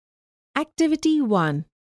Activity 1.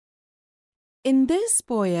 In this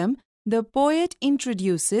poem, the poet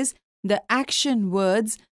introduces the action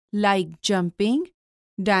words like jumping,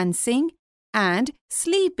 dancing, and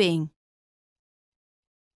sleeping.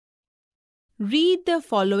 Read the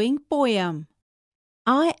following poem.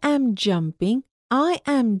 I am jumping,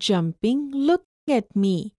 look at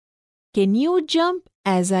me. Can you jump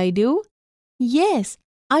as I do? Yes,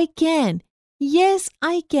 I can. Yes,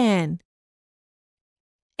 I can.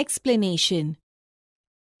 Explanation.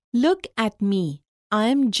 Look at me. I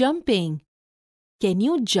am jumping. Can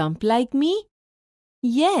you jump like me?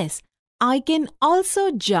 Yes, I can also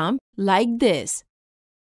jump like this.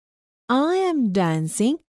 I am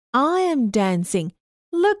dancing.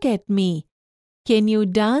 Look at me. Can you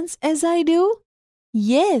dance as I do?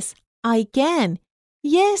 Yes, I can.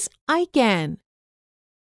 Yes, I can.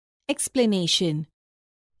 Explanation.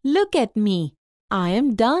 Look at me. I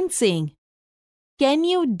am dancing. Can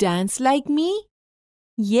you dance like me?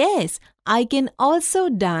 Yes, I can also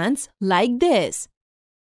dance like this.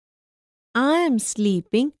 I am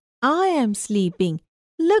sleeping.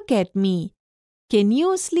 Look at me. Can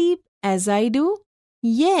you sleep as I do?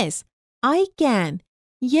 Yes, I can.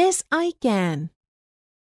 Yes, I can.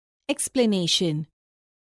 Explanation.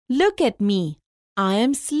 Look at me. I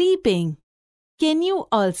am sleeping. Can you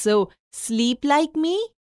also sleep like me?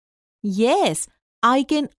 Yes, I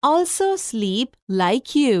can also sleep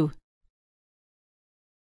like you.